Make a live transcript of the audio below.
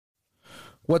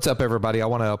What's up, everybody? I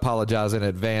want to apologize in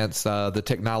advance. The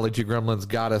technology gremlins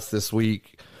got us this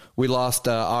week. We lost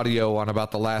audio on about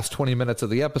the last 20 minutes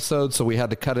of the episode, so we had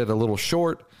to cut it a little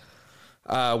short.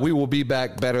 We will be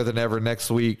back better than ever next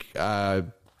week.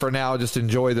 For now, just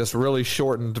enjoy this really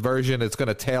shortened version. It's going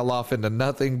to tail off into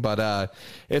nothing, but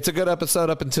it's a good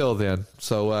episode up until then.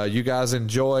 So you guys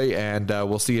enjoy, and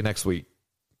we'll see you next week.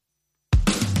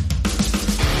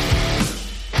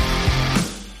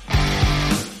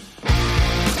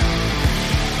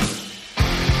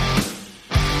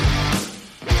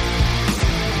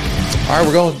 All right,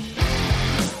 we're going.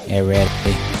 Yeah, ready.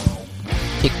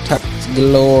 TikToks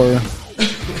galore.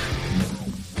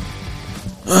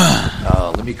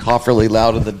 Let me cough really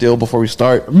loud in the deal before we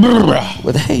start.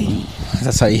 With hey,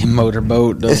 That's how you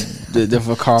motorboat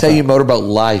the car. that's how you motorboat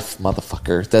life,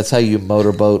 motherfucker. That's how you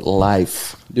motorboat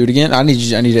life. Do it again. I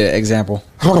need an example.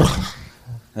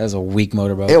 That was a weak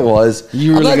motorboat. It was.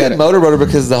 You really I'm not a got good motorboater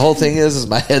because the whole thing is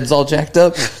my head's all jacked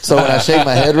up. So when I shake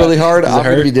my head really hard, I'm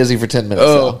going to be dizzy for 10 minutes.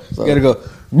 Oh, so. you gotta go.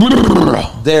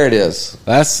 There it is.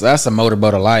 That's a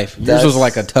motorboat of life. Yours was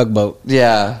like a tugboat.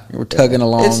 Yeah. We're tugging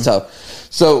along. It's tough.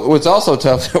 So it's also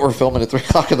tough that we're filming at 3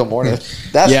 o'clock in the morning.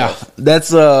 That's tough.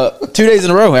 That's 2 days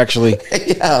in a row, actually.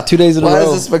 Yeah. 2 days in a row. Why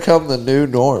does this become the new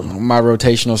norm? My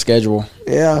rotational schedule.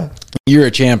 Yeah. You're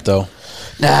a champ, though.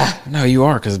 Nah. No, you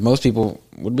are, because most people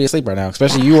would be asleep right now,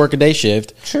 especially you work a day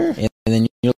shift. Sure. And then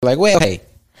you're like, well, hey,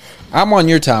 I'm on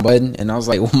your time, bud. And I was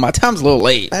like, well, my time's a little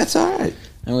late. That's all right.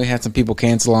 And we had some people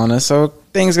cancel on us, so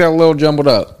things got a little jumbled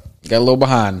up. Got a little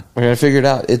behind. We're going to figure it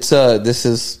out. It's this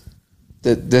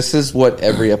is what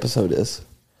every episode is.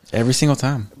 Every single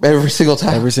time. Every single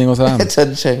time. Every single time. It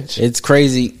doesn't change. It's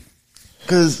crazy.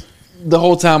 Because the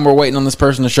whole time we're waiting on this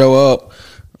person to show up,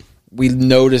 we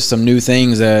noticed some new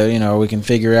things that, we can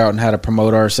figure out and how to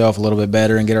promote ourselves a little bit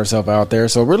better and get ourselves out there.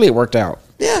 So really it worked out.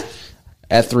 Yeah.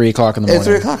 At 3 o'clock in the morning. At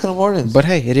 3 o'clock in the morning. But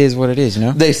hey, it is what it is,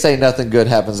 They say nothing good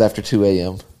happens after 2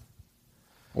 a.m.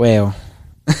 Well,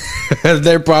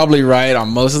 they're probably right on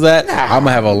most of that. I'm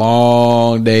gonna have a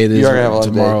long day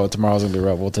tomorrow. Tomorrow's gonna be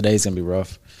rough. Well, today's gonna be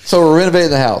rough. So we're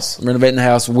renovating the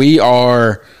house. We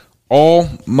are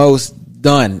almost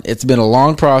done. It's been a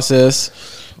long process.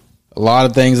 A lot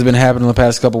of things have been happening the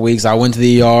past couple of weeks. I went to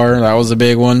the ER. That was a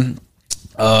big one.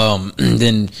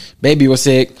 Then baby was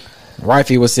sick.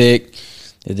 Wifey was sick.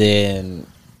 And then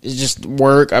it's just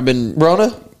work. I've been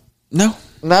Rona? No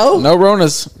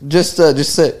Ronas. Just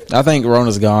sick. I think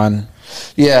Rona's gone.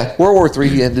 Yeah, World War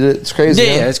III ended it. It's crazy.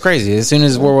 Yeah, it's crazy. As soon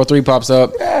as World War III pops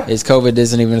up, it's COVID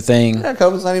isn't even a thing. Yeah,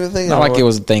 COVID's not even a thing. Not like it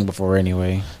was a thing before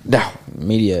anyway. No.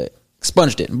 Media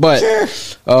expunged it. But sure.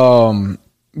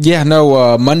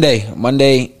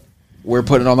 Monday we're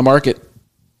putting it on the market.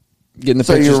 Getting the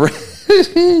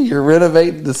pictures. You're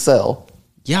renovating the cell.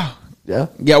 Yeah. Yeah.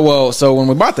 Yeah, well, so when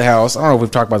we bought the house, I don't know if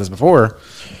we've talked about this before,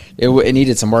 it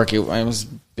needed some work. It was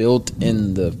built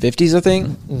in the 50s, I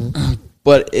think,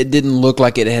 but it didn't look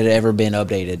like it had ever been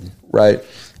updated. Right.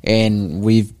 And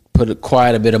we've put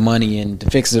quite a bit of money in to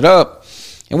fix it up,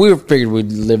 and we figured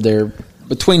we'd live there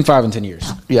between 5 and 10 years.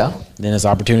 Yeah. Then this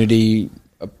opportunity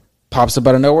pops up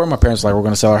out of nowhere. My parents are like, we're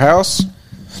going to sell our house.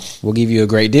 We'll give you a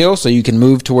great deal so you can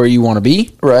move to where you want to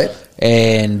be. Right.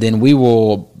 And then we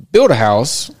will build a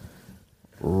house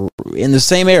in the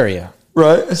same area.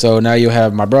 Right. So now you'll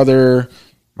have my brother,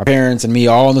 my parents, and me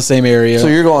all in the same area. So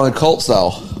you're going cult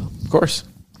style. Of course.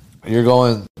 You're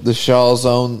going the Shaw's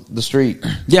on the street.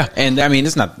 Yeah, and I mean,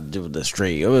 it's not the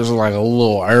street. It was like a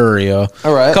little area.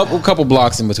 All right. Couple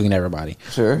blocks in between everybody.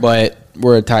 Sure. But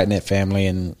we're a tight-knit family,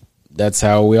 and that's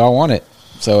how we all want it.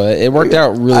 So it worked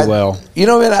out really well.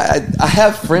 Man, I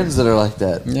have friends that are like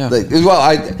that. Yeah.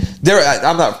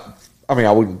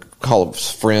 I wouldn't call them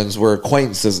friends. We're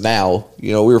acquaintances now.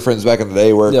 We were friends back in the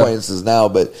day. We're acquaintances now.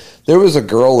 But there was a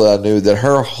girl that I knew that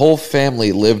her whole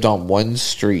family lived on one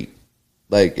street.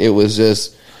 Like, it was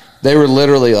just, they were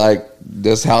literally like,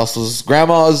 this house was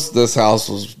grandma's, this house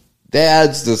was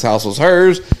dad's, this house was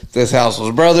hers, this house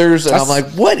was brother's. And I'm like,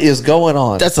 what is going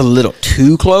on? That's a little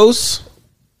too close.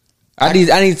 I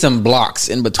need some blocks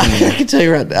in between. I can tell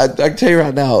you right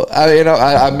now. I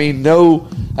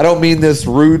don't mean this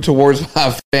rude towards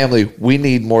my family. We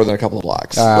need more than a couple of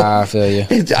blocks. I feel you.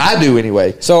 I do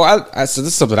anyway. So so this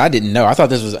is something I didn't know. I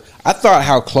thought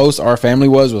how close our family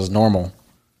was normal.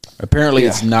 Apparently,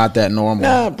 it's not that normal.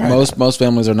 No, most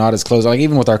families are not as close. Like,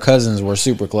 even with our cousins, we're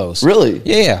super close. Really?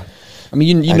 Yeah. I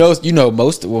mean, you know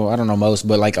most. Well, I don't know most,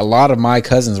 but like a lot of my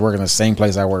cousins work in the same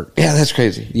place I work. Yeah, that's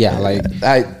crazy. Yeah, like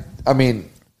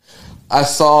I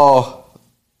saw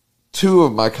 2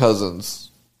 of my cousins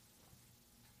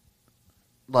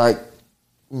like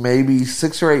maybe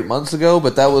 6 or 8 months ago,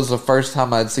 but that was the first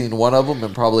time I'd seen one of them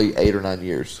in probably 8 or 9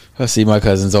 years. I see my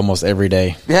cousins almost every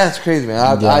day. Yeah, it's crazy, man.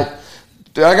 I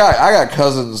got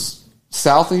cousins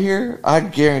south of here. I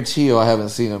guarantee you I haven't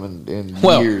seen them in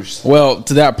years. Well,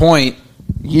 to that point,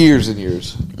 years and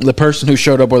years. The person who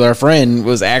showed up with our friend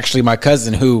was actually my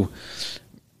cousin who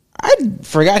I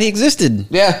forgot he existed.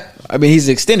 Yeah. I mean, he's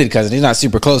an extended cousin. He's not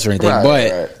super close or anything,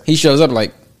 but he shows up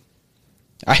like,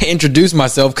 I introduced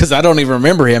myself because I don't even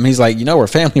remember him. He's like, we're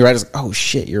family, right? I was like, oh,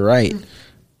 shit, you're right.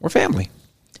 We're family.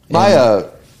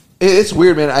 It's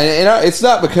weird, man. It's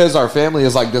not because our family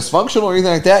is like dysfunctional or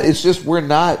anything like that. It's just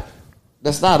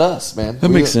that's not us, man. That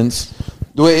makes sense.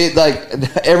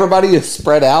 Everybody is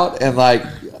spread out, and like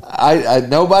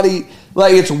nobody,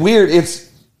 like, it's weird.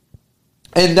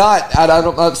 I'm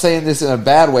not saying this in a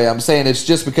bad way. I'm saying it's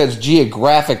just because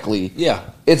geographically,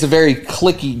 it's a very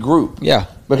cliquey group. Yeah,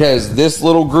 because this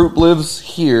little group lives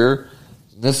here,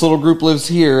 this little group lives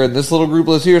here, and this little group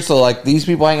lives here. So like these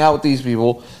people hang out with these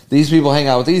people hang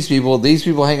out with these people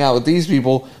hang out with these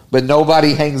people, but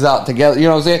nobody hangs out together. You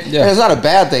know what I'm saying? Yeah. And it's not a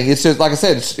bad thing. It's just, like I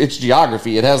said, it's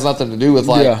geography. It has nothing to do with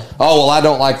like, oh, well, I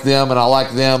don't like them and I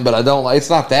like them, but I don't like. It's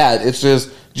not that. It's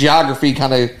just geography.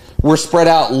 Kind of, we're spread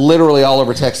out literally all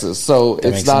over Texas, so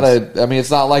it's not sense.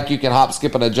 It's not like you can hop,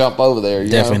 skip, and a jump over there.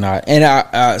 Definitely not.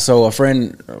 And so a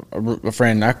friend,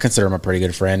 I consider him a pretty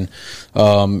good friend.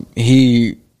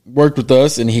 He worked with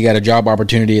us, and he got a job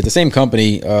opportunity at the same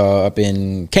company up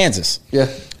in Kansas. Yeah,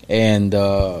 and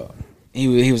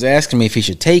he was asking me if he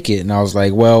should take it, and I was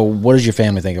like, "Well, what does your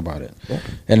family think about it?" Yeah.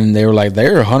 And they were like,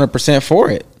 "They're 100% for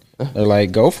it." They're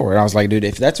like, "Go for it." And I was like, "Dude,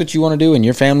 if that's what you want to do, and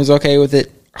your family's okay with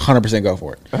it, 100% go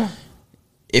for it."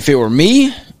 If it were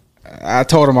me, I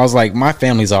told him, I was like, my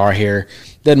family's all here.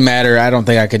 Doesn't matter. I don't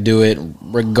think I could do it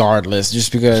regardless.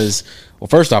 Just because, well,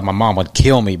 first off, my mom would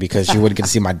kill me because she wouldn't get to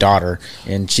see my daughter,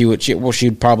 and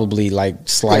she'd probably like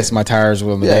slice my tires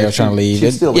when the day I was trying to leave.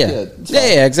 She's still a kid.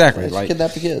 Yeah, exactly. Like,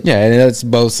 kidnap the kid. Yeah, and that's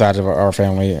both sides of our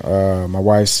family. My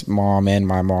wife's mom and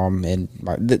my mom, and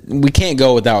we can't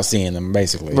go without seeing them,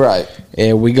 basically. Right.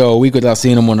 And we go a week without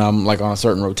seeing them when I'm like on a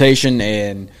certain rotation,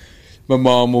 and my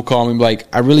mom will call me like,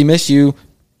 I really miss you.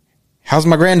 How's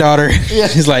my granddaughter? Yeah.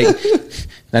 She's like,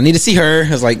 I need to see her. I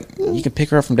was like, you can pick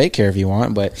her up from daycare if you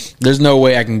want, but there's no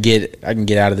way I can get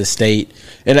out of this state,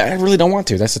 and I really don't want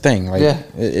to. That's the thing.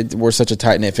 Like, we're such a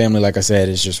tight knit family. Like I said,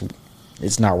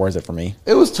 it's not worth it for me.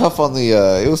 It was tough on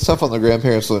the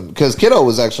grandparents because kiddo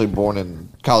was actually born in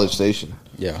College Station.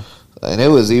 Yeah. And it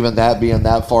was even that being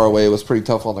that far away, it was pretty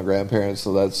tough on the grandparents.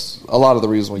 So that's a lot of the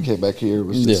reason we came back here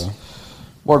was just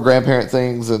more grandparent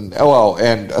things. And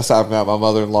aside from that, my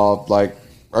mother-in-law,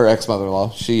 or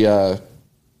ex-mother-in-law, she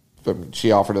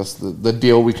offered us the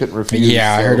deal we couldn't refuse.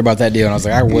 Yeah, I heard about that deal, and I was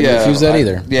like, I wouldn't refuse that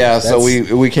either. Yeah, so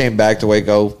we came back to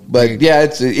Waco. But yeah,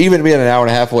 it's even being an hour and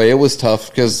a half away, it was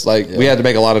tough because we had to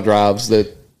make a lot of drives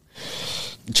that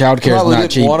childcare is not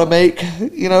cheap. Want to make,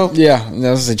 Yeah,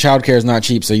 childcare is not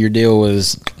cheap, so your deal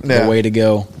was the way to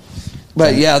go.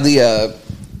 But like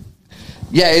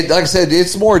I said,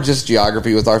 it's more just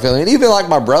geography with our family, and even like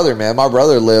my brother, man. My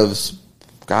brother lives,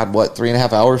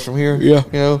 3.5 hours from here.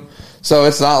 Yeah, So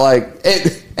it's not like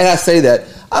it. And I say that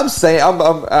I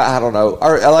don't know.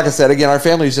 Like I said again, our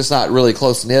family is just not really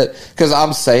close knit because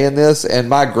I'm saying this, and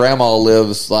my grandma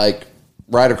lives like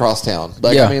right across town.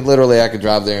 Literally, I could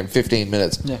drive there in 15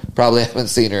 minutes. Yeah. Probably haven't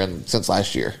seen her since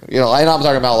last year. And I'm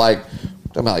talking about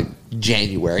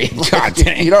January. God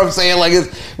dang. You know what I'm saying? Like,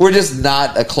 we're just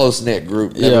not a close knit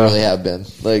group. Never really have been.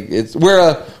 Like, we're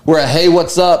a hey,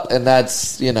 what's up, and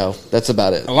that's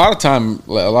about it. A lot of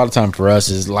time for us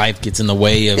is life gets in the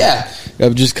way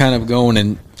of just kind of going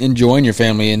and enjoying your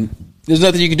family, and there's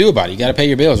nothing you can do about it. You got to pay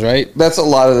your bills, right? That's a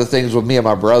lot of the things with me and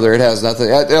my brother. It has nothing.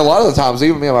 A lot of the times,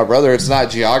 even me and my brother, it's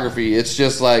not geography. It's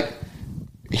just like,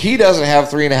 he doesn't have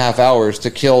 3.5 hours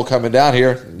to kill coming down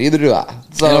here. Neither do I.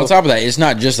 So, and on top of that, it's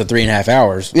not just the 3.5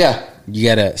 hours. Yeah. You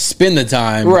got to spend the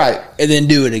time. Right. And then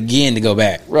do it again to go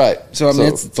back. Right. So,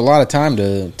 it's a lot of time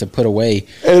to put away.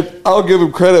 And I'll give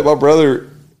him credit. My brother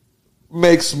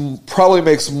probably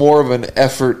makes more of an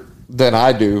effort than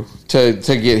I do to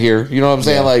get here. You know what I'm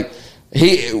saying? Yeah. Like,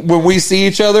 when we see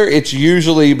each other, it's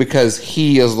usually because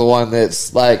he is the one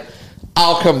that's like,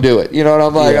 I'll come do it. You know what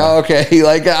I'm like? Oh, okay.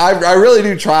 Like, I really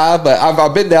do try, but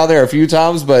I've been down there a few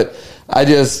times, but I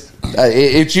just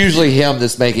it's usually him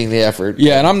that's making the effort.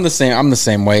 Yeah, and I'm the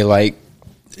same way. Like,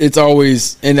 it's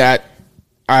always, and I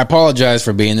apologize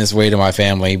for being this way to my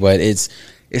family, but it's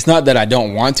not that I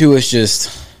don't want to. It's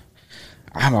just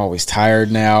I'm always tired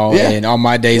now, and on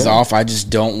my days off, I just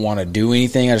don't want to do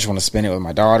anything. I just want to spend it with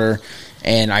my daughter.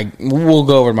 And we'll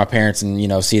go over to my parents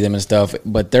and, see them and stuff.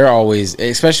 But they're always,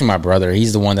 especially my brother,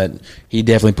 he's the one that he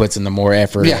definitely puts in the more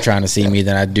effort trying to see me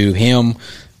than I do him.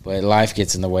 But life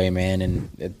gets in the way, man. And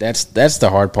that's the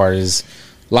hard part is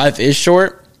life is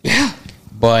short. Yeah.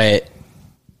 But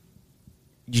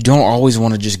you don't always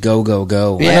want to just go.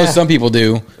 Yeah. I know some people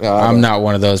do. No, I'm not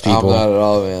one of those people. I'm not at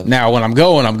all, man. Now, when I'm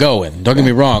going, I'm going. Don't get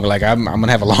me wrong. Like, I'm going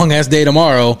to have a long-ass day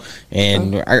tomorrow,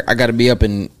 and I got to be up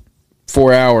in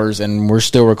 4 hours, and we're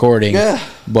still recording. Yeah.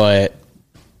 But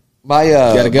you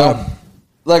got to go.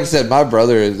 Like I said, my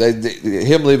brother,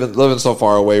 him living so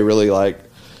far away really, like...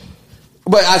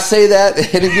 But I say that,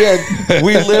 and again,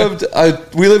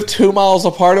 we lived 2 miles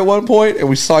apart at one point, and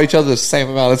we saw each other the same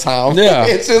amount of time. Yeah,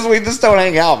 it's just we just don't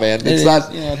hang out, man. It's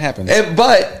not. Yeah, it happens.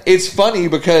 But it's funny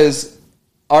because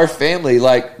our family,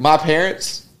 like my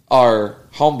parents, are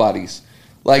homebodies.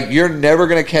 Like you're never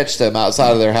gonna catch them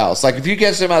outside of their house. Like if you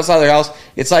catch them outside of their house,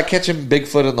 it's like catching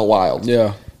Bigfoot in the wild.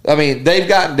 Yeah. I mean, they've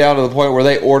gotten down to the point where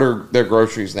they order their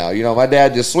groceries now. My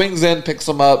dad just swings in, picks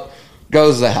them up,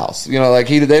 goes to the house. Like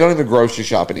they don't even grocery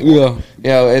shop anymore.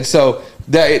 Yeah. And so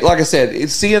that, like I said,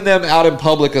 it's seeing them out in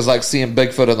public is like seeing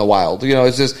Bigfoot in the wild.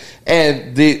 It's just,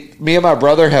 and me and my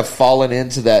brother have fallen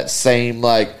into that same,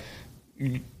 like,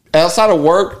 outside of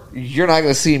work, you're not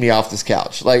going to see me off this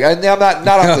couch. Like I'm not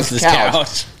off this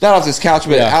couch. Not off this couch,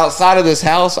 but outside of this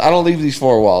house, I don't leave these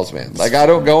four walls, man. Like I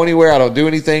don't go anywhere. I don't do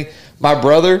anything. My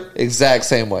brother, exact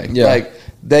same way. Yeah. Like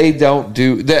they don't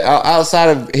do that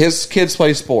outside of his kids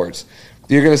play sports.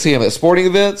 You're going to see him at sporting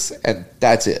events, and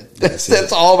that's it.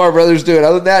 That's all my brother's doing.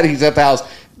 Other than that, he's at the house.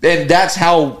 And that's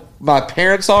how my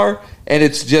parents are, and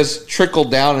it's just trickled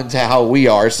down into how we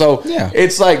are. So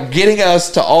it's like getting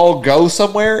us to all go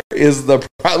somewhere is like,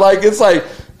 it's like,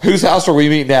 whose house are we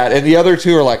meeting at? And the other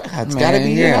two are like, it's got to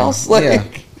be your house.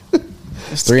 Like,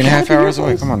 it's 3.5 hours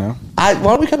away. Come on now. Why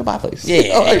don't we come to my place?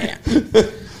 Yeah.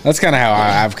 That's kind of how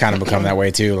I've kind of become that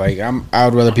way, too. Like, I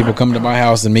would rather people come to my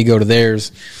house than me go to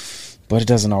theirs. But it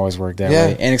doesn't always work that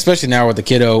way. And especially now with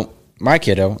my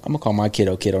kiddo, I'm going to call my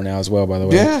kiddo now as well, by the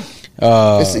way. Yeah.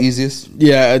 It's the easiest.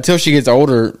 Yeah, until she gets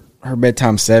older, her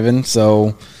bedtime's 7,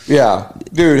 so. Yeah.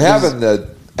 Dude, having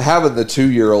the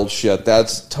 2-year-old shit,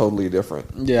 that's totally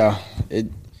different. Yeah. It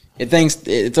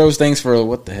throws things for,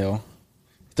 what the hell?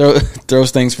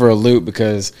 Throws things for a loop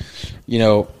because,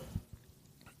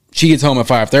 she gets home at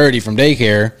 5:30 from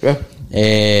daycare. Yeah.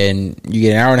 And you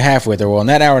get an hour and a half with her. Well, in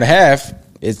that hour and a half,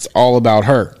 it's all about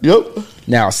her. Yep.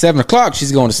 Now, 7 o'clock,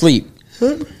 she's going to sleep.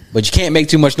 But you can't make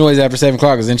too much noise after 7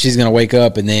 o'clock because then she's going to wake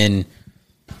up, and then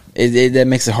that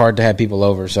makes it hard to have people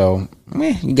over. So,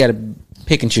 you got to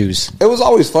pick and choose. It was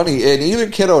always funny, and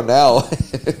even kiddo now,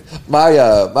 my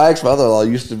ex-mother-in-law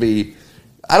used to be,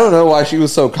 I don't know why she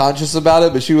was so conscious about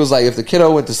it, but she was like, if the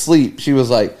kiddo went to sleep, she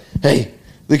was like, hey,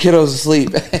 the kiddo's asleep.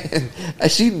 And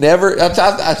she never,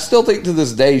 I still think to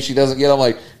this day, she doesn't get, I'm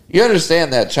like, you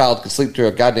understand that child could sleep through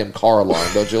a goddamn car alarm,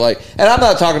 don't you? Like, and I'm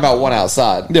not talking about one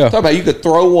outside. Yeah. I'm talking about you could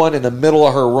throw one in the middle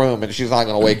of her room and she's not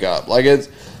going to wake up. Like,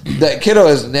 that kiddo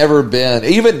has never been,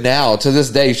 even now to this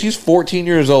day, she's 14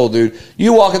 years old, dude.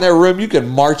 You walk in that room, you could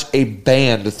march a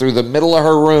band through the middle of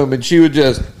her room and she would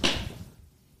just,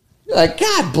 like,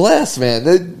 God bless,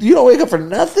 man. You don't wake up for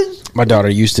nothing? My daughter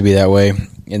used to be that way.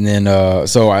 And then,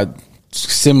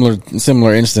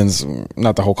 similar instance,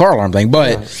 not the whole car alarm thing,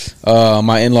 but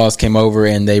my in-laws came over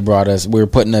and they brought us, we were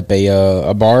putting up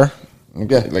a bar,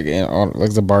 like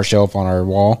a bar shelf on our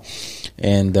wall,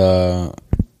 and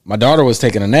my daughter was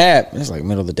taking a nap. It was like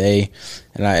middle of the day,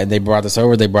 and they brought this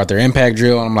over. They brought their impact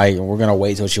drill, and I'm like, we're gonna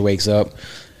wait till she wakes up.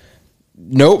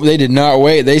 Nope, they did not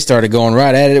wait. They started going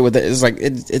right at it with it. It's like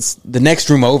it's the next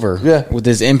room over with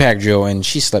this impact drill, and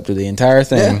she slept through the entire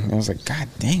thing. And I was like, God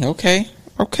dang, okay,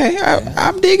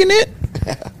 I'm digging it.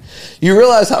 You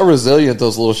realize how resilient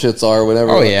those little shits are whenever.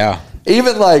 Oh, yeah.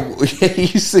 Even like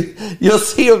you'll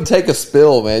see them take a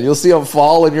spill, man. You'll see them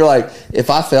fall, and you're like, if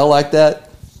I fell like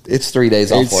that, it's 3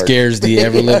 days off work. It scares the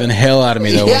ever living hell out of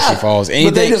me though when she falls.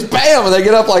 But they just bam, and they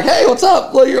get up like, hey, what's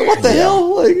up? Like, what the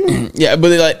hell? Like, yeah,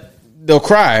 but they'll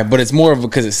cry, but it's more of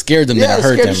because it scared them than it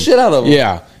hurt them. The shit out of them.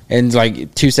 Yeah. And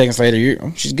like 2 seconds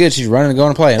later, she's good. She's running and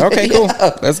going to play. Okay, cool.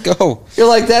 Let's go. You're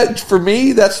like that for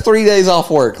me. That's 3 days off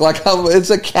work. Like it's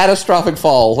a catastrophic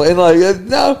fall, and like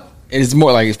no. It's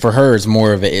more like for her. It's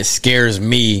more of it scares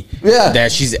me.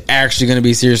 That she's actually going to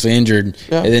be seriously injured,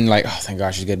 and then like, oh, thank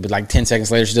God she's good. But like 10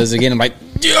 seconds later, she does it again. I'm like,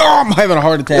 I'm having a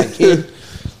heart attack, kid.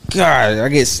 God,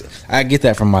 I get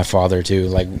that from my father too.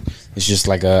 Like it's just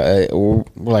like we're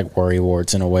like worry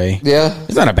warts in a way. Yeah,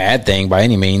 it's not a bad thing by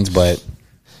any means, but.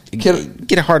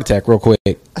 Get a heart attack real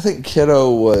quick. I think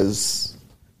kiddo was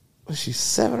was she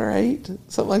 7 or 8?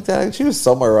 Something like that. She was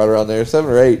somewhere right around there, 7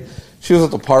 or 8. She was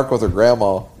at the park with her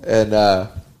grandma, and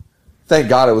thank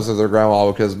God it was with her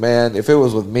grandma because, man, if it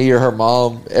was with me or her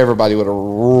mom, everybody would have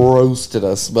roasted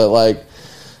us. But, like,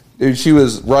 dude, she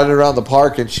was running around the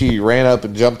park, and she ran up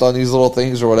and jumped on these little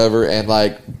things or whatever and,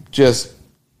 like, just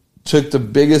took the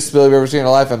biggest spill I've ever seen in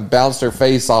her life and bounced her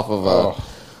face off of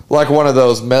like one of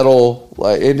those metal,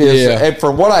 like, it is. Yeah. And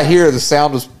from what I hear, the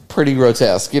sound was pretty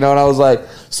grotesque, you know, and I was like,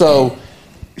 so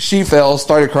she fell,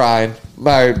 started crying.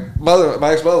 My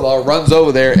ex-mother-in-law runs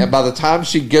over there, and by the time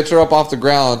she gets her up off the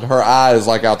ground, her eye is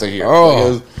like out to here. Like, it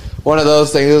was one of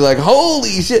those things. It was like,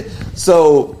 holy shit.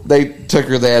 So they took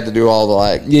her. They had to do all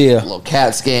the little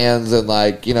CAT scans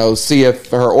and see if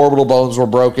her orbital bones were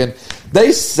broken.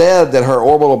 They said that her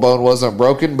orbital bone wasn't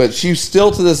broken, but she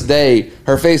still to this day,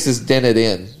 her face is dented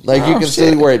in. Like you can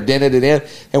see where it dented it in,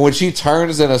 and when she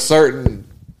turns in a certain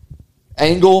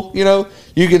angle,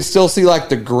 you can still see like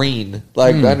the green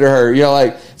under her,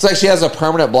 it's like she has a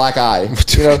permanent black eye,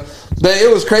 But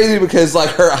it was crazy because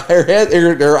like her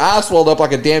eye swelled up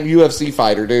like a damn UFC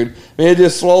fighter, dude. I mean, it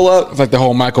just swelled up. It's like the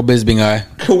whole Michael Bisping eye.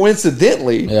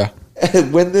 Coincidentally,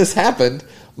 when this happened,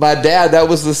 my dad, that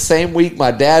was the same week my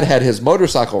dad had his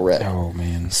motorcycle wreck. Oh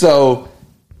man. So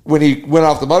when he went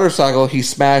off the motorcycle, he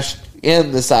smashed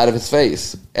in the side of his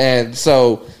face. And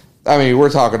so I mean, we're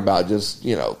talking about just,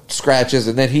 scratches.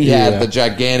 And then he had the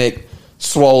gigantic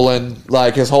swollen,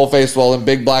 like his whole face swollen,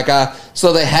 big black eye.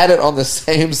 So they had it on the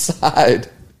same side.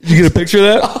 Did you get a picture of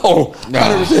that? Oh,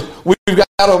 100%. We've got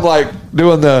them like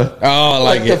doing the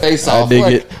the face off. I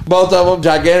dig it. Both of them,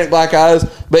 gigantic black eyes.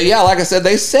 But yeah, like I said,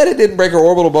 they said it didn't break her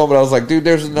orbital bone, but I was like, dude,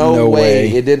 there's no way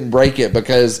it didn't break it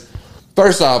because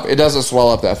first off, it doesn't swell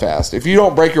up that fast. If you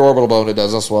don't break your orbital bone, it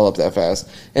doesn't swell up that fast.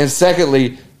 And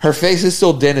secondly, her face is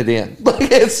still dented in.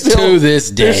 Like it's still to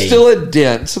this day. There's still a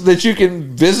dent that you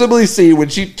can visibly see when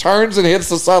she turns and hits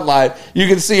the sunlight. You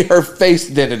can see her face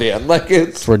dented in. Like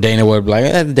it's where Dana would be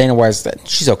like, Dana White's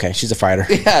she's okay. She's a fighter.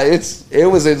 Yeah,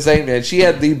 it was insane, man. She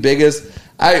had the biggest.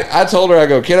 I told her, I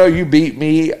go, kiddo, you beat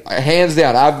me hands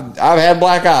down. I've had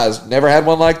black eyes, never had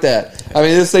one like that. I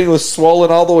mean, this thing was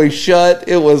swollen all the way shut.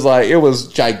 It was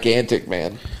gigantic,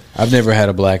 man. I've never had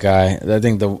a black eye.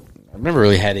 I've never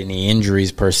really had any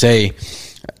injuries per se.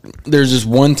 There's just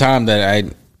one time that I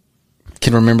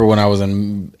can remember when I was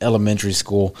in elementary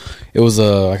school. It was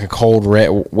like a cold,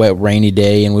 wet, rainy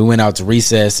day, and we went out to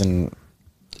recess, and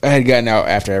I had gotten out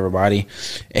after everybody.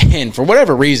 And for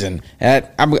whatever reason,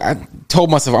 I told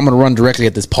myself I'm going to run directly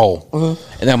at this pole, and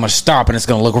then I'm going to stop, and it's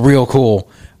going to look real cool.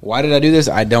 Why did I do this?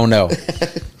 I don't know.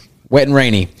 Wet and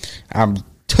rainy. I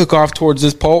took off towards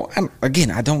this pole. Again,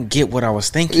 I don't get what I was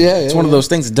thinking. It's one of those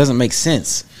things that doesn't make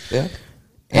sense. Yeah.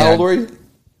 How old were you?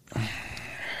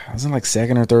 I was in like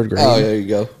second or third grade. Oh, there you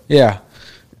go. Yeah.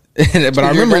 But I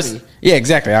remember. Yeah,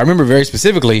 exactly. I remember very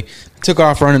specifically. I took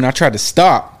off running. I tried to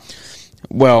stop.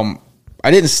 Well, I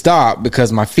didn't stop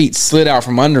because my feet slid out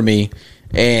from under me,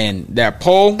 and that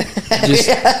pole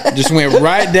just went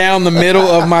right down the middle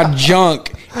of my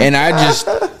junk, and I just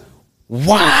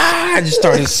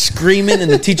started screaming, and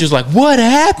the teacher's like, "What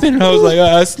happened?" And I was like,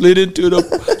 "I slid into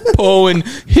the pole and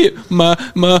hit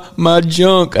my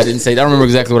junk." I don't remember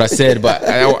exactly what I said, but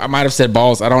I might have said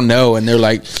balls. I don't know. And they're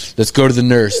like, "Let's go to the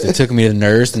nurse." They took me to the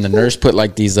nurse, and the nurse put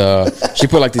like these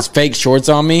fake shorts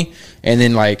on me, and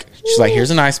then like she's like,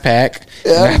 "Here's an ice pack."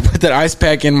 Yeah. And I put that ice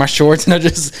pack in my shorts, and I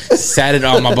just sat it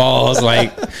on my balls.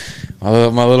 Like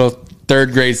my little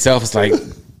third grade self was like,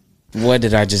 "What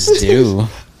did I just do?"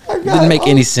 It didn't make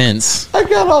any sense. I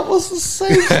got almost the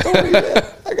same story, man.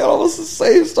 I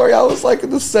was like in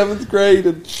the 7th grade,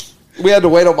 and we had to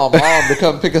wait on my mom to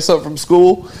come pick us up from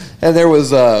school. And there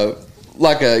was out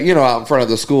in front of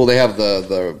the school, they have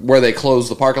the where they close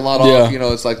the parking lot off.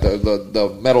 It's like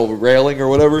the metal railing or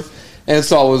whatever. And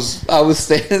so I was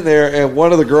standing there, and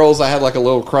one of the girls I had like a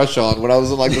little crush on when I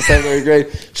was in like the 7th or 8th grade,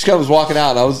 she comes walking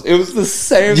out, and it was the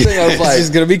same thing. I was like,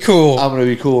 she's gonna be cool. I'm gonna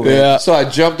be cool, man. Yeah. So I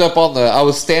jumped up I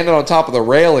was standing on top of the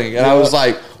railing, and I was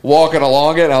like walking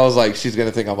along it, and I was like, she's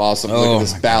gonna think I'm awesome. Look at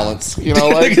this balance, Look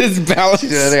at this balance.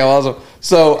 She's gonna think I'm awesome.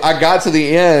 So I got to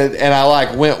the end, and I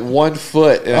like went 1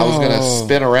 foot, and I was gonna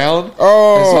spin around. And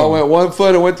so I went 1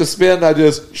 foot and went to spin, and I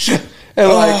just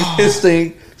like this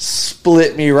thing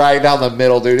split me right down the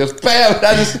middle, dude. Just bam!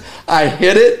 I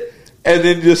hit it and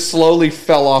then just slowly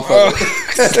fell off of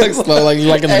it.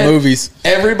 like in the movies.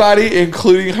 Everybody,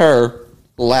 including her,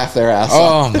 laughed their ass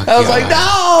off. I was like,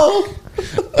 no!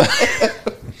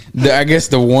 I guess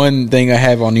the one thing I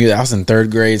have on you, I was in 3rd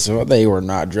grade, so they were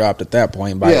not dropped at that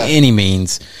point by any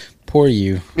means. Poor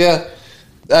you. Yeah.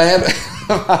 I have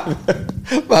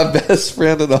my best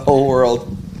friend in the whole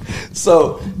world.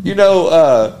 So,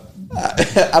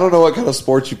 I don't know what kind of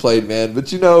sports you played, man, but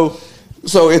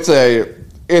so it's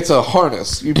a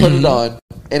harness. You put it on,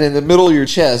 and in the middle of your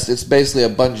chest, it's basically a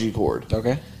bungee cord.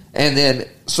 Okay. And then,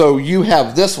 so you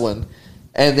have this one,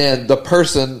 and then the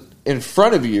person in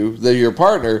front of you, your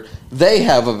partner, they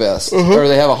have a vest, or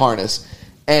they have a harness.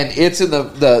 And it's in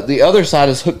the other side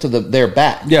is hooked to their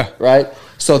back. Yeah. Right?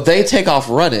 So they take off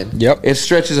running. Yep. It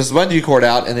stretches this bungee cord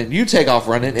out, and then you take off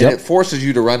running, and it forces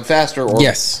you to run faster or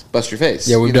bust your face.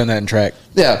 Yeah, we've done that in track.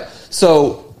 Yeah.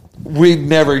 So we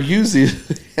never used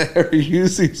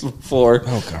these before.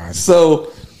 Oh, God.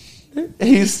 So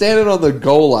he's standing on the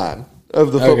goal line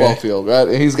of the football field, right?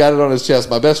 And he's got it on his chest.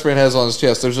 My best friend has it on his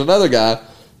chest. There's another guy.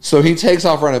 So he takes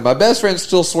off running. My best friend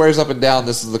still swears up and down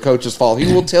this is the coach's fault.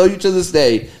 He will tell you to this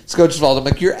day it's coach's fault. I'm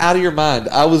like, you're out of your mind.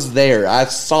 I was there. I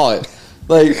saw it.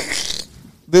 Like,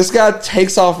 this guy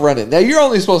takes off running. Now, you're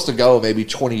only supposed to go maybe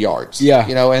 20 yards. Yeah.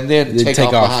 And then take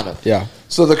off behind him. Yeah.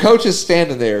 So the coach is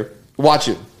standing there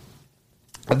watching.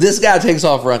 This guy takes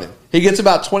off running. He gets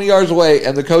about 20 yards away,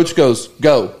 and the coach goes,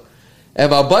 go. And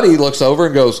my buddy looks over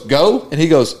and goes, go? And he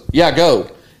goes, yeah,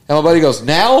 go. And my buddy goes,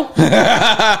 now?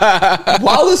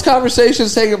 While this conversation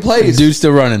is taking place. Dude's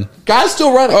still running. Guy's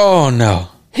still running. Oh, no.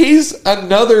 He's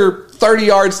another 30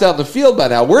 yards down the field by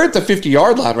now. We're at the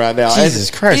 50-yard line right now. Jesus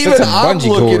and Christ, even that's a bungee I'm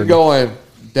looking cord. Going,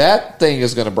 that thing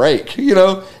is going to break, And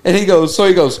he goes,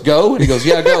 go? And he goes,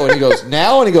 yeah, go. And he goes,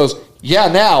 now? And he goes, yeah,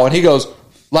 now. And he goes,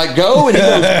 like, go? And he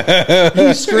goes,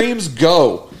 he screams,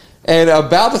 go. And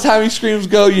about the time he screams,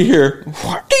 go, you hear,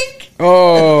 kink.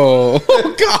 Oh,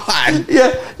 God.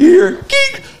 Yeah, you hear,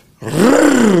 kink.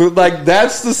 Like,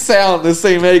 that's the sound this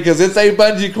thing made because it's a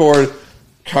bungee cord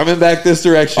coming back this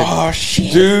direction. Oh,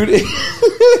 shit. Dude.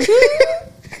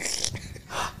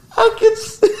 I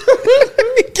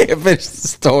can't finish the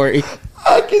story.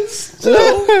 I can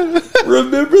still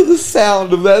remember the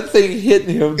sound of that thing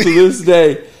hitting him to this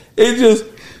day. It just,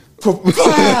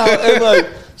 and like,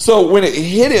 so when it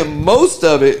hit him, most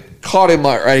of it caught him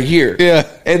like right here. Yeah.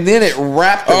 And then it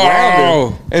wrapped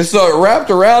around him. And so it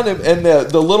wrapped around him, and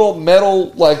the little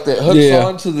metal, like, that hooks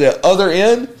onto the other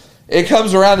end, it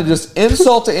comes around and just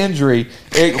insult to injury.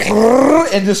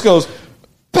 And just goes,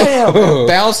 bam, and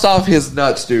bounced off his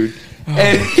nuts, dude.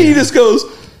 And he just goes,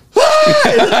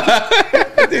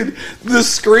 dude, the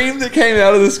scream that came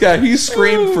out of this guy, he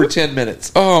screamed for 10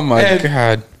 minutes. Oh, my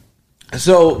God.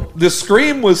 So the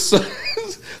scream was so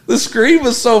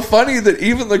funny that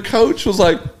even the coach was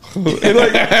like,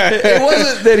 it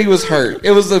wasn't that he was hurt.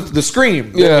 It was the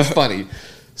scream that was funny.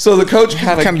 So the coach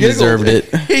kind of deserved it.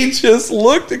 He just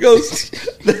looked and goes,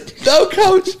 no,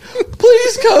 coach,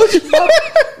 please, coach,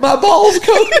 my balls,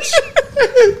 coach.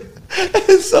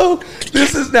 And so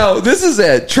this is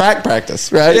at track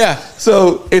practice, right? Yeah.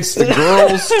 So it's the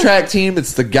girls' track team,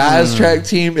 it's the guys' track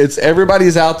team, it's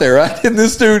everybody's out there, right? And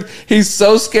this dude, he's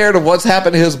so scared of what's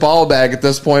happened to his ball bag at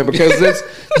this point because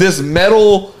this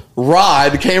metal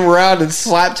rod came around and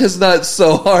slapped his nuts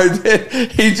so hard that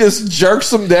he just jerks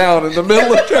them down in the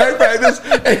middle of track practice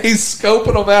and he's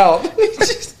scoping them out.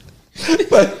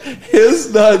 But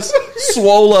his nuts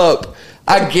swole up.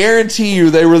 I guarantee you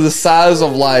they were the size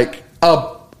of like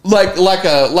a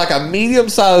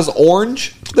medium-sized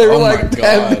orange. They were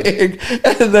that big,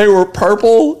 and they were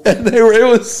purple, and it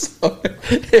was the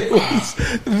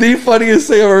funniest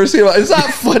thing I've ever seen. It's not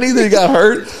funny that he got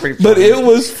hurt, but it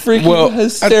was freaking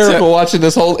hysterical watching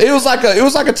this whole. It was like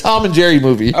a Tom and Jerry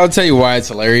movie. I'll tell you why it's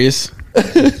hilarious.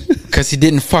 Because he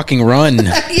didn't fucking run.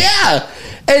 Yeah,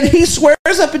 and he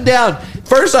swears up and down.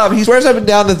 First off, he swears up and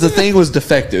down that the thing was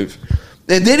defective,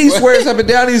 and then he swears up and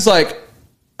down. He's like,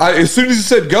 as soon as he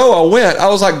said go, I went. I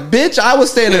was like, bitch, I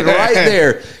was standing right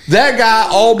there. That guy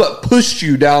all but pushed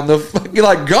you down the fucking,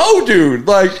 like, go, dude.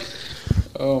 Like,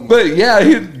 but yeah,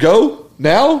 he'd go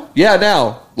now. Yeah,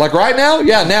 now. Like, right now?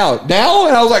 Yeah, now. Now?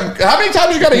 And I was like, how many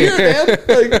times you got to hear it,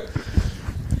 man? Like,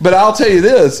 but I'll tell you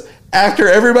this. After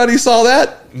everybody saw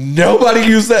that, nobody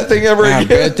used that thing ever again. I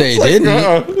bet they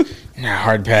didn't. Nah,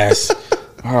 hard pass.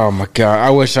 Oh, my God. I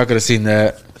wish I could have seen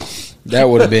that. That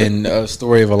would have been a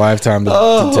story of a lifetime to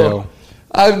tell.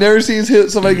 I've never seen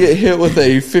somebody get hit with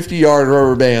a 50-yard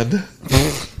rubber band.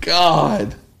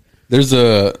 God. There's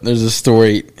a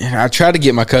story. I tried to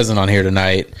get my cousin on here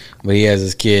tonight, but he has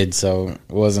his kid, so I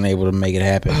wasn't able to make it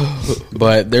happen.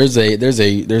 But there's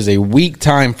a week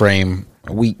time frame,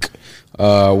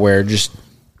 where just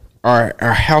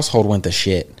our household went to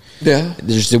shit. Yeah.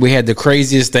 We had the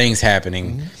craziest things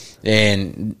happening. Mm-hmm.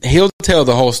 And he'll tell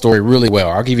the whole story really well.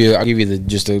 I'll give you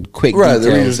just a quick details. The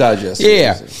Reader's Digest.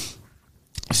 Yeah.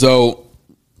 So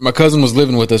my cousin was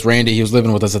living with us, Randy. He was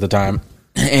living with us at the time,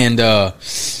 and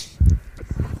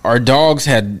our dogs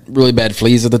had really bad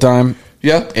fleas at the time.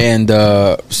 Yeah. And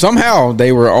somehow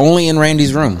they were only in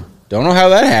Randy's room. Don't know how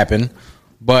that happened,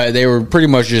 but they were pretty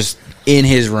much just in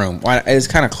his room. It's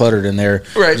kind of cluttered in there.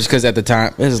 Right. Just because at the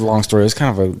time, this is a long story. It was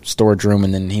kind of a storage room,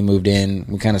 and then he moved in.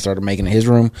 We kind of started making it his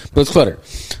room, but it's cluttered.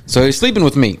 So he's sleeping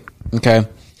with me. Okay.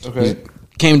 He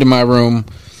came to my room.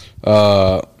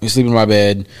 He's sleeping in my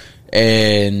bed.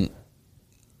 And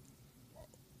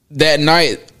that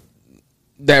night,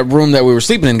 that room that we were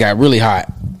sleeping in got really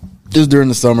hot. It was during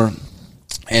the summer.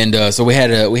 And so we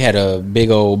had a big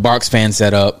old box fan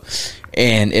set up,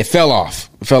 and it fell off.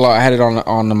 I had it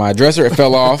on my dresser. It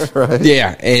fell off. Right.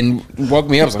 Yeah, and woke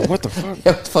me up. I was like, "What the fuck?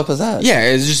 Yeah, what the fuck was that?" Yeah,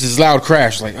 it's just this loud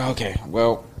crash. Like, okay,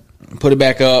 well, put it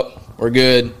back up. We're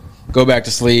good. Go back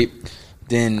to sleep.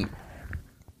 Then,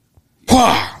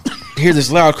 hear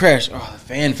this loud crash. Oh, the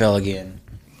fan fell again.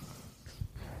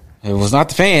 It was not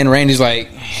the fan. Randy's like,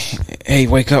 "Hey,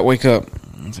 wake up, wake up."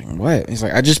 I was like, "What?" He's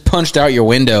like, "I just punched out your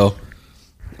window."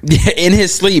 In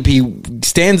his sleep, he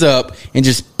stands up and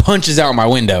just punches out my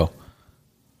window.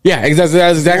 Yeah, exactly.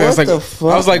 That's exactly. What the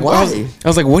fuck? I was like, why? I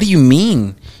was like, "What do you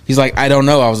mean?" He's like, "I don't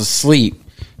know. I was asleep."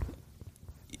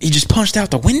 He just punched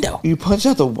out the window. You punched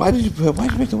out the. Why did you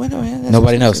make the window, man? That's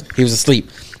Nobody knows. He was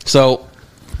asleep. So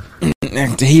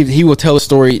he will tell the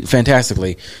story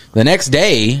fantastically. The next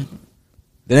day,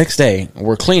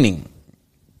 we're cleaning.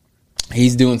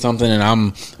 He's doing something, and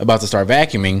I'm about to start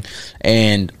vacuuming.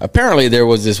 And apparently, there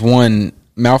was this one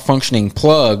malfunctioning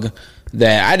plug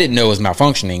that I didn't know was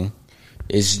malfunctioning.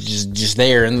 It's just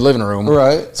there in the living room.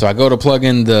 Right. So I go to plug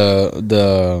in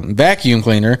the vacuum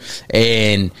cleaner,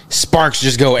 and sparks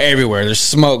just go everywhere. There's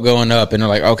smoke going up, and they're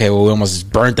like, okay, well, we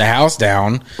almost burnt the house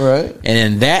down. Right. And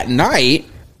then that night,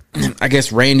 I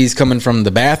guess Randy's coming from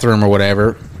the bathroom or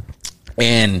whatever,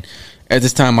 and at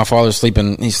this time, my father's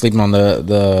sleeping. He's sleeping on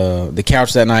the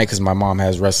couch that night because my mom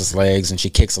has restless legs and she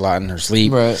kicks a lot in her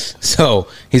sleep. Right. So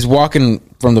he's walking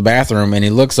from the bathroom and he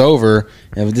looks over.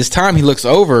 And this time he looks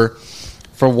over,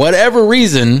 for whatever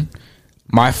reason,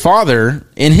 my father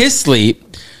in his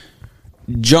sleep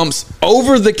jumps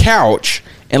over the couch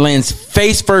and lands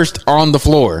face first on the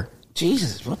floor.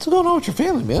 Jesus, what's going on with your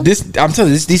family, man? I'm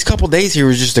telling you, these couple days here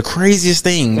was just the craziest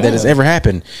thing that has ever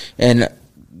happened. And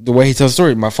the way he tells the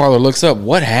story, my father looks up,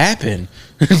 what happened?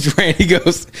 Randy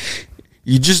goes,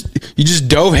 you just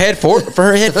dove head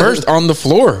first on the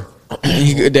floor.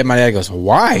 Then my dad goes,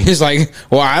 why? He's like,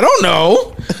 well, I don't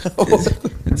know.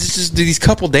 It's just these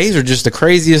couple days are just the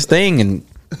craziest thing, and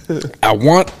I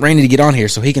want Randy to get on here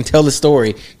so he can tell the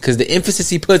story, because the emphasis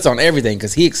he puts on everything,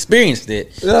 because he experienced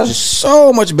it, just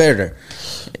so much better.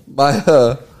 My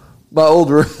old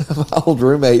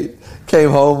roommate came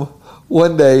home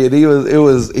one day, and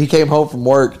he came home from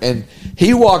work, and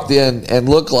he walked in and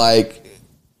looked like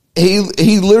he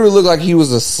literally looked like he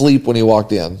was asleep when he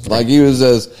walked in. Like he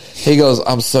goes,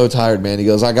 I'm so tired, man. He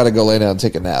goes, I got to go lay down and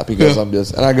take a nap. He goes,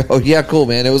 and I go, yeah, cool,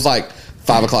 man. It was like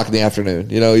 5:00 in the afternoon.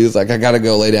 You know, he was like, I got to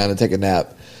go lay down and take a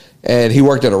nap. And he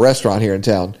worked at a restaurant here in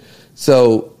town.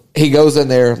 So he goes in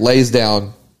there, lays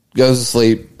down, goes to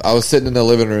sleep. I was sitting in the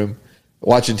living room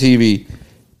watching TV.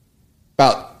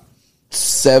 About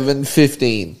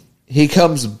 7:15, he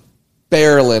comes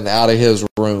barreling out of his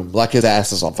room like his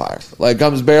ass is on fire. Like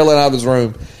comes barreling out of his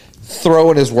room,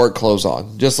 throwing his work clothes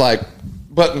on, just like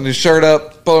buttoning his shirt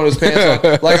up, pulling his pants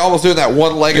on, like almost doing that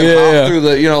one-legged hop through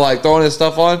the, like throwing his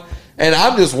stuff on. And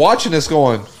I'm just watching this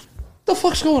going, what the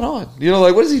fuck's going on?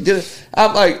 Like, what is he doing?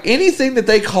 I'm like, anything that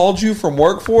they called you from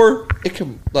work for, it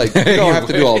can, like, you don't have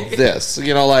to do all this.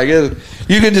 You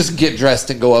can just get dressed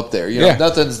and go up there.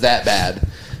 Nothing's that bad.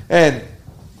 And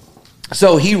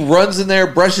so he runs in there,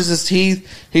 brushes his teeth.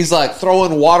 He's like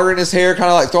throwing water in his hair, kind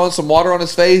of like throwing some water on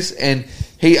his face. And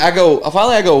I go,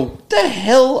 what the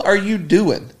hell are you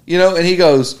doing? And he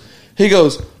goes,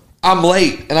 I'm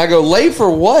late. And I go, late for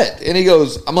what? And he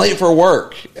goes, I'm late for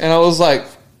work. And I was like,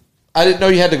 I didn't know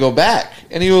you had to go back.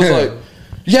 And he was like,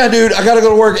 yeah, dude, I got to go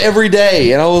to work every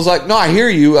day. And I was like, no, I hear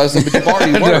you. I said, but you've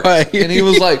already worked. And he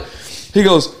was like, he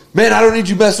goes, man, I don't need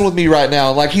you messing with me right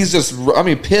now. Like, he's just,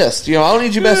 pissed. I don't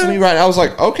need you messing with me right now. I was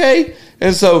like, okay.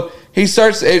 And so he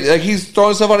starts, like, he's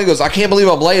throwing stuff on. He goes, I can't believe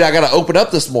I'm late. I got to open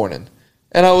up this morning.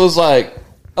 And I was like,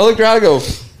 I looked around, I go,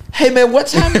 hey, man,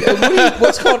 what's happening?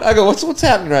 What's going on? I go, what's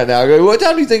happening right now? I go, what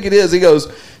time do you think it is? He goes,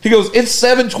 it's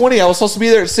 7:20. I was supposed to be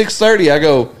there at 6:30. I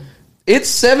go, it's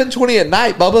 7:20 at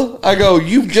night, Bubba. I go,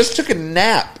 you just took a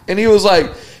nap. And he was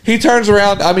like, he turns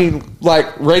around,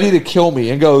 like, ready to kill me,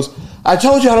 and goes, I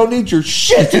told you I don't need your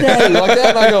shit today. Like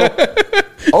that. And I go,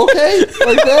 okay.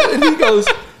 Like that. And he goes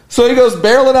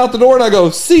barreling out the door, and I go,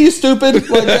 see you, stupid.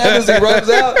 Like that as he runs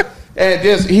out. And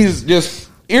he's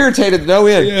irritated to no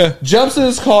end. Yeah. Jumps in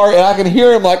his car, and I can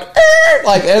hear him like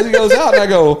as he goes out, and I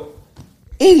go,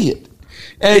 idiot.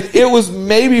 And it was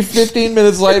maybe 15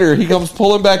 minutes later, he comes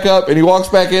pulling back up, and he walks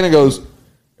back in and goes,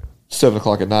 7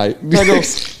 o'clock at night. And I go,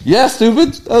 yeah,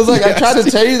 stupid. I was like, I tried to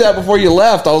tell you that before you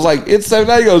left. I was like, it's 7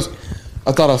 at night. He goes,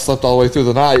 I thought I slept all the way through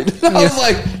the night. I was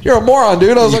like, you're a moron,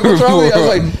 dude. I was like, what's wrong with you? I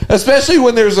was like, especially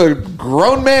when there's a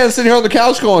grown man sitting here on the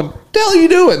couch going, what the hell are you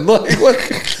doing? Like,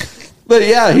 what? But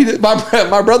yeah, he did,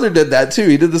 my brother did that too.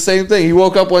 He did the same thing. He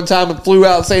woke up one time and flew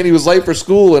out saying he was late for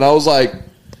school. And I was like,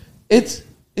 it's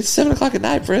 7 o'clock at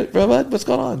night, bro. What's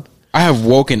going on? I have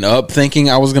woken up thinking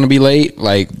I was going to be late.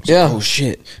 Like, oh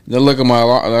shit. Then look at my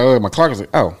clock. I was like,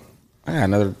 oh, I got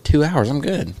another 2 hours. I'm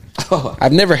good.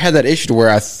 I've never had that issue to where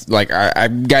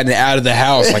I've gotten out of the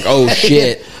house. Like, oh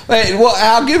shit. Hey, well,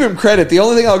 I'll give him credit. The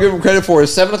only thing I'll give him credit for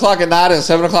is 7 o'clock at night and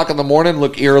 7 o'clock in the morning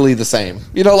look eerily the same.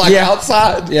 You know, like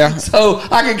outside. Yeah. So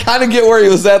I can kind of get where he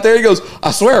was at there. He goes,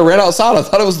 I swear I ran outside. I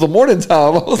thought it was the morning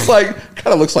time. I was like,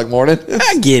 kind of looks like morning.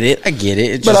 I get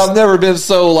it. But I've never been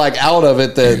so like out of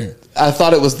it that I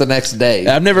thought it was the next day.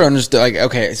 I've never understood. Like,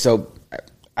 okay, so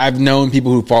I've known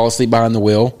people who fall asleep behind the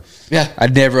wheel. Yeah. I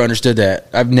never understood that.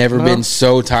 I've never been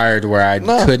so tired where I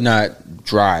could not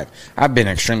drive. I've been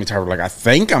extremely tired. Like, I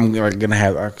think I'm going to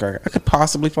have, I could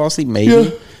possibly fall asleep,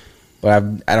 maybe. But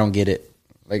I don't get it.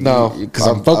 Like, no. Because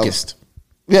I'm focused.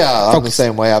 I'm the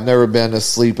same way. I've never been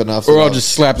asleep enough. Or I'll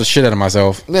just slap the shit out of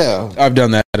myself. Yeah. I've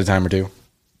done that a time or two.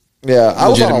 Yeah. I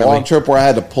was on a long trip where I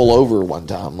had to pull over one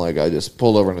time. Like, I just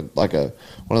pulled over in one of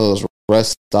those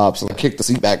rest stops and I kicked the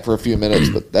seat back for a few minutes.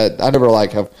 But that I never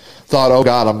have thought, oh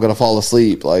God, I'm going to fall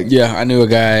asleep. Like, yeah, I knew a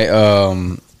guy.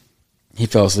 He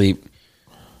fell asleep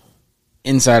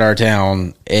inside our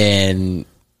town, and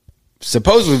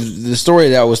supposedly the story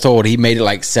that was told, he made it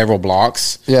like several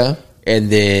blocks. Yeah, and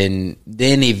then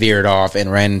he veered off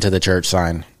and ran into the church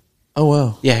sign. Oh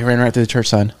wow! Yeah, he ran right through the church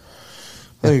sign.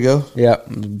 There you go. Yeah,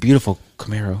 beautiful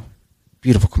Camaro.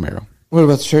 Beautiful Camaro. What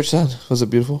about the church sign? Was it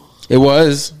beautiful? It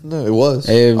was. No, it was.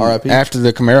 R.I.P. After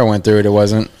the Camaro went through it, it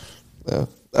wasn't. Yeah.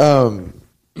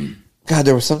 God,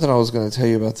 there was something I was going to tell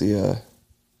you about the.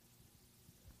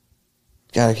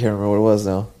 God, I can't remember what it was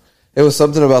now. It was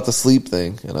something about the sleep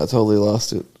thing, and I totally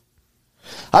lost it.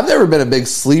 I've never been a big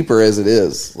sleeper as it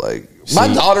is. Like,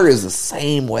 my daughter is the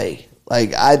same way.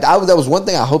 Like, that was one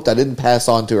thing I hoped I didn't pass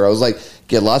on to her. I was like,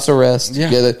 get lots of rest,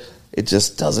 get it. It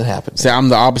just doesn't happen. See, I'm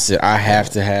the opposite. I have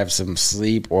to have some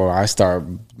sleep, or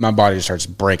my body starts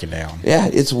breaking down. Yeah,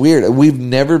 it's weird. We've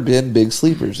never been big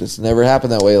sleepers. It's never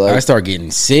happened that way. Like, I start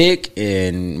getting sick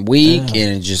and weak,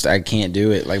 and I can't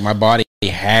do it. Like, my body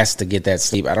has to get that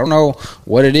sleep. I don't know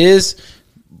what it is,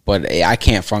 but I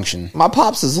can't function. My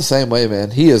pops is the same way,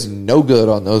 man. He is no good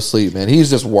on no sleep, man. He's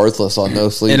just worthless on no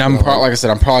sleep. And like I said,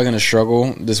 I'm probably going to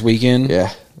struggle this weekend.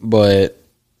 Yeah, but.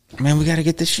 Man, we got to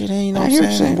get this shit in, you know what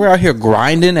I'm saying? We're out here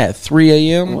grinding at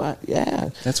 3 a.m. What? Yeah.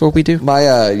 That's what we do. My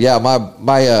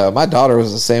daughter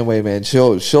was the same way, man.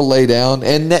 She'll lay down,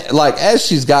 and like, as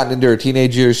she's gotten into her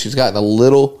teenage years, she's gotten a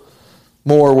little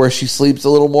more where she sleeps a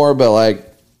little more, but like,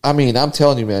 I mean, I'm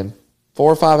telling you, man,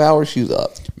 4 or 5 hours, she's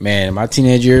up. Man, in my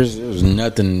teenage years, it was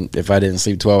nothing if I didn't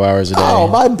sleep 12 hours a day. Oh,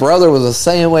 my brother was the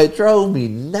same way. It drove me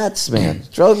nuts, man.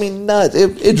 Drove me nuts.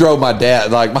 It drove my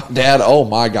dad. Like, my dad, oh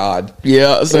my God.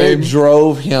 Yeah, same. It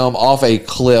drove him off a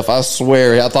cliff. I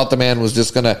swear. I thought the man was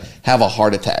just going to have a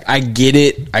heart attack. I get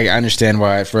it. I understand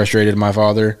why it frustrated my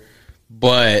father.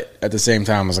 But at the same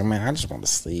time, I was like, man, I just want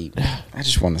to sleep. I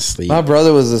just want to sleep. My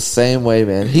brother was the same way,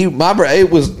 man. It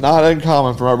was not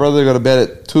uncommon for my brother to go to bed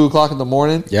at 2 o'clock in the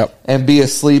morning. Yep. And be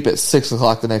asleep at 6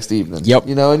 o'clock the next evening. Yep.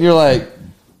 You know, and you're like,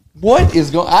 what is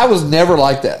going on? I was never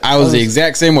like that. I was the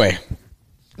exact same way.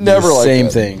 Never like that. Same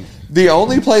thing. The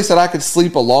only place that I could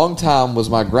sleep a long time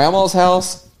was my grandma's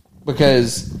house,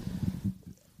 because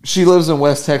she lives in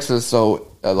West Texas, so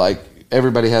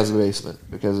everybody has a basement,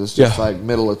 because it's just like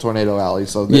middle of Tornado Alley.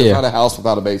 So there's not a house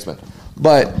without a basement.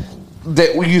 But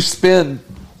you spend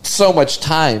so much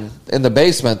time in the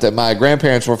basement that my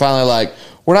grandparents were finally like,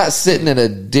 we're not sitting in a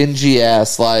dingy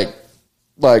ass, like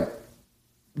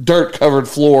dirt covered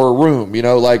floor room, you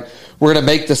know, like, we're going to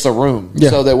make this a room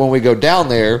so that when we go down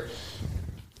there,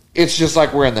 it's just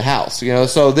like we're in the house, you know?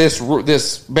 So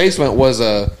this basement was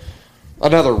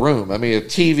another room. I mean, a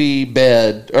TV,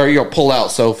 bed, or pull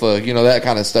out sofa, that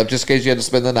kind of stuff, just in case you had to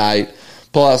spend the night.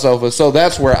 Pull out sofa. So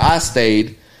that's where I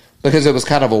stayed, because it was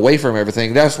kind of away from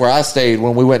everything. That's where I stayed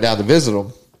when we went down to visit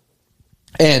them.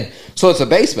 And so it's a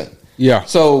basement. Yeah.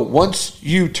 So once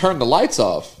you turn the lights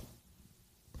off,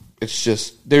 it's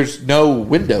just, there's no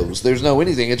windows, there's no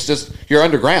anything. It's just, you're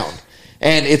underground.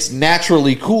 And it's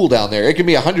naturally cool down there. It can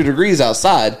be 100 degrees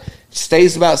outside,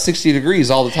 stays about 60 degrees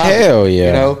all the time. Hell yeah.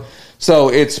 You know? So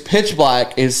it's pitch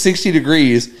black, it's 60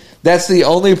 degrees. That's the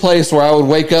only place where I would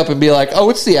wake up and be like, oh,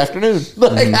 it's the afternoon.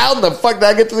 Like, how in the fuck did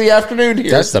I get to the afternoon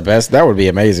here? That's the best. That would be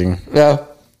amazing. Yeah.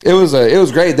 It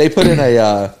was great. They put in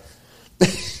a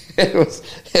it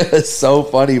was so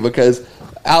funny because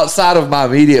outside of my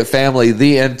immediate family,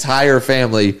 the entire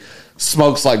family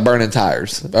smokes like burning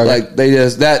tires. Okay. Like they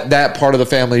just that part of the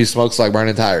family smokes like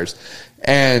burning tires.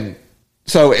 And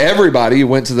so everybody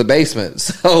went to the basement.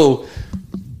 So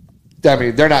I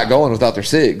mean, they're not going without their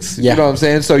cigs. Yeah. You know what I'm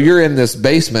saying? So you're in this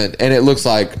basement, and it looks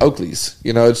like Oakley's.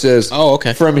 You know, it's just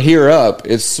from here up,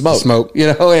 it's smoke.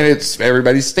 You know, and it's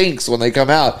everybody stinks when they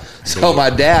come out. So my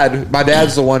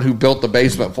dad's the one who built the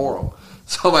basement for them.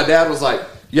 So my dad was like,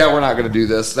 "Yeah, we're not going to do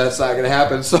this. That's not going to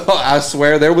happen." So I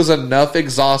swear there was enough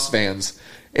exhaust fans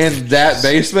in that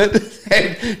basement,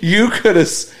 and you could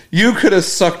have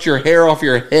sucked your hair off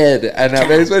your head in that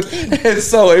basement. And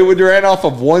so it would ran off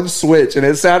of one switch, and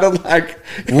it sounded like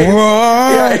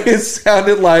it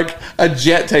sounded like a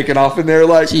jet taking off in there.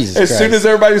 Like Jesus as Christ. soon as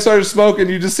everybody started smoking,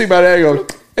 you just see my dad go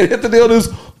and hit the deal, and it was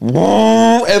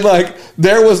and like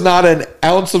there was not an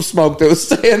ounce of smoke that was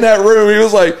staying in that room. He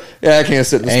was like, "Yeah, I can't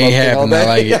sit in the smoke thing all day." I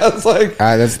like it. I was like,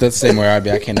 that's the same way I'd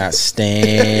be. I cannot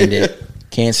stand it.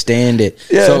 Can't stand it.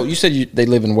 Yeah. So you said they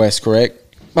live in West,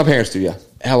 correct? My parents do, yeah.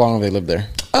 How long have they lived there?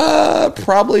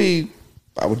 Probably,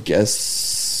 I would guess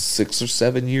 6 or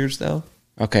 7 years now.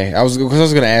 Okay, I was going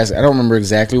to ask. I don't remember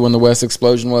exactly when the West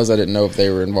explosion was. I didn't know if they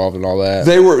were involved in all that.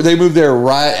 They moved there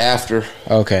right after.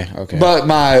 Okay.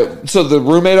 But so the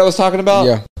roommate I was talking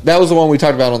about, that was the one we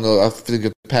talked about on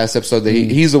the past episode. That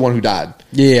he's the one who died.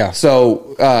 Yeah.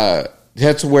 So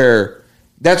that's where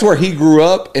he grew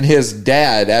up, and his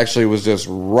dad actually was just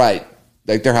right.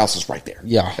 Like their house is right there.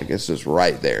 Yeah. Like it's just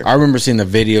right there. I remember seeing the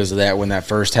videos of that when that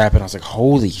first happened. I was like,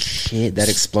 holy shit, that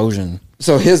explosion.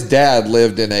 So his dad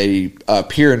lived in a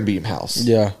pier and beam house.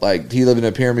 Yeah. Like he lived in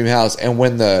a pier and beam house. And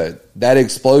when that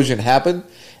explosion happened,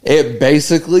 it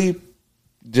basically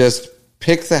just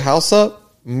picked the house up,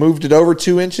 moved it over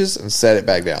 2 inches, and set it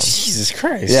back down. Jesus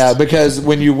Christ. Yeah, because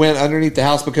when you went underneath the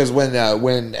house, because when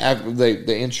after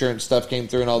the insurance stuff came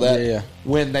through and all that,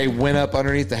 when they went up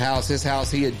underneath the house, his house,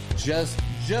 he had just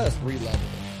re-leveled it.